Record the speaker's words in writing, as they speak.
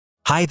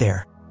Hi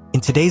there! In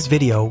today's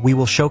video, we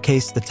will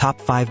showcase the top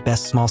 5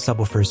 best small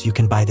subwoofers you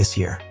can buy this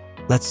year.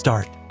 Let's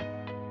start.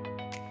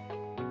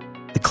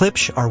 The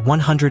KLIPSCH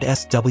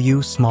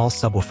R100SW Small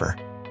Subwoofer.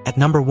 At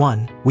number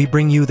 1, we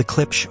bring you the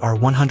KLIPSCH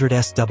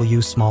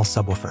R100SW Small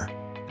Subwoofer.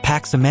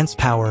 Packs immense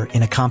power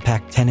in a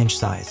compact 10-inch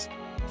size.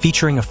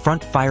 Featuring a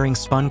front-firing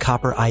spun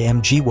copper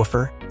IMG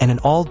woofer and an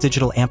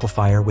all-digital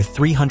amplifier with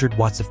 300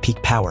 watts of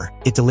peak power,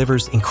 it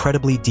delivers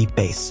incredibly deep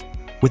bass.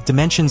 With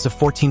dimensions of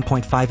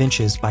 14.5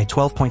 inches by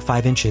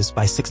 12.5 inches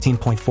by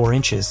 16.4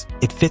 inches,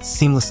 it fits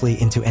seamlessly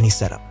into any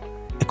setup.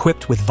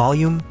 Equipped with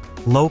volume,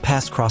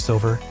 low-pass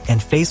crossover,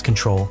 and phase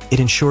control, it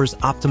ensures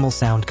optimal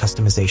sound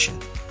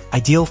customization.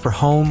 Ideal for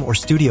home or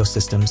studio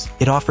systems,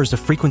 it offers a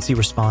frequency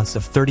response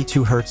of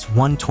 32 Hz,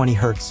 120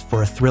 Hz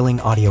for a thrilling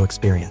audio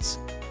experience.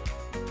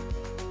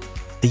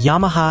 The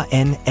YAMAHA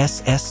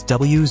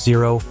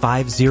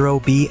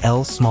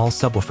NSSW050BL Small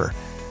Subwoofer.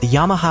 The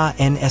YAMAHA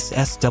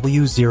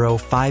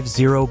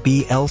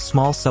NSSW050BL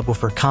Small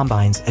Subwoofer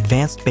combines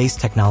advanced bass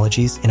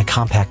technologies in a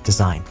compact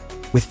design.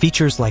 With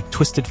features like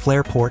twisted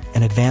flare port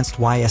and advanced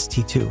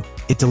YST2,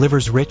 it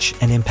delivers rich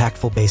and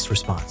impactful bass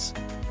response.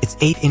 Its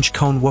 8-inch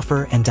cone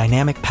woofer and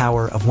dynamic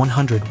power of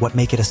 100 watt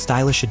make it a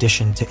stylish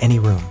addition to any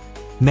room.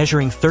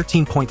 Measuring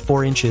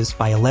 13.4 inches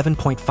by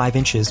 11.5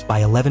 inches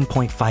by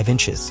 11.5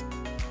 inches,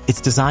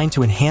 it's designed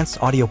to enhance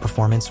audio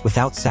performance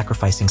without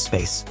sacrificing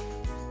space.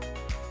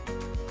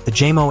 The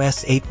JAMO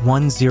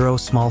S810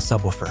 Small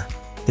Subwoofer.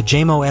 The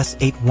JAMO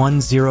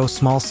S810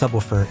 Small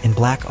Subwoofer in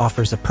black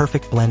offers a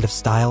perfect blend of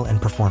style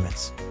and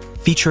performance.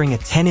 Featuring a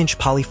 10-inch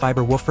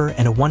polyfiber woofer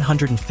and a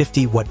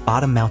 150-watt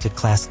bottom-mounted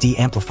Class D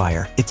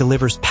amplifier, it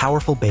delivers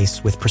powerful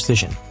bass with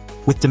precision.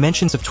 With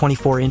dimensions of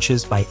 24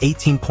 inches by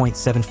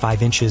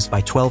 18.75 inches by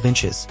 12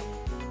 inches,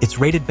 it's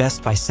rated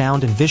best by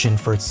Sound and Vision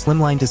for its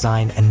slimline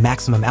design and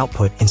maximum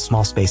output in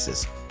small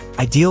spaces.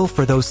 Ideal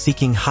for those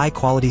seeking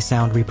high-quality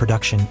sound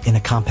reproduction in a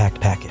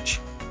compact package.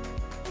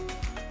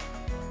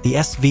 The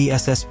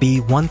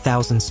SVSSB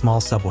 1000 Small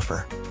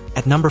Subwoofer.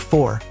 At number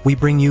 4, we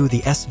bring you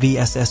the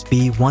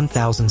SVSSB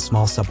 1000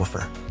 Small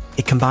Subwoofer.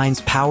 It combines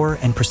power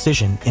and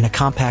precision in a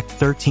compact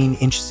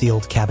 13-inch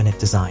sealed cabinet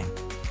design.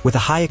 With a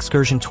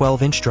high-excursion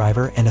 12-inch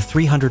driver and a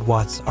 300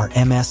 watts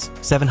RMS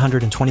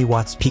 720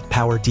 watts peak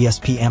power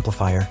DSP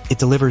amplifier, it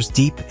delivers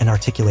deep and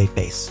articulate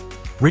bass.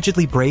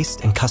 Rigidly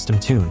braced and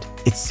custom-tuned,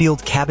 its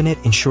sealed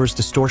cabinet ensures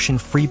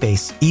distortion-free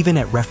bass even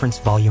at reference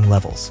volume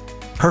levels.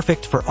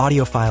 Perfect for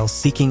audiophiles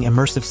seeking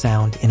immersive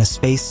sound in a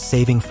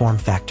space-saving form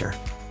factor.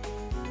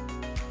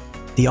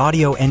 The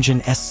AUDIOENGINE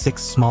S6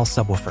 Small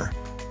Subwoofer.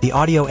 The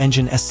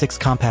AUDIOENGINE S6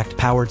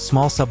 compact-powered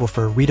small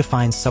subwoofer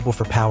redefines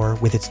subwoofer power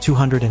with its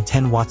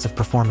 210 watts of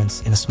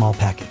performance in a small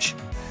package.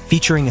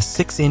 Featuring a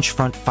 6-inch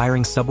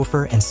front-firing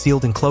subwoofer and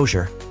sealed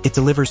enclosure, it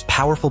delivers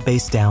powerful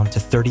bass down to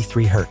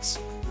 33 Hz.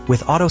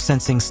 With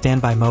auto-sensing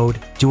standby mode,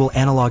 dual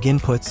analog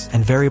inputs,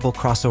 and variable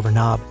crossover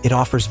knob, it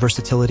offers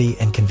versatility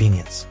and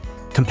convenience.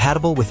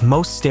 Compatible with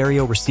most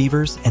stereo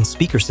receivers and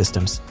speaker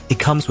systems, it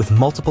comes with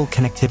multiple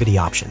connectivity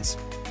options.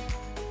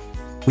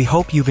 We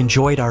hope you've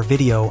enjoyed our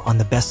video on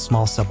the best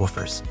small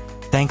subwoofers.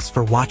 Thanks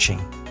for watching.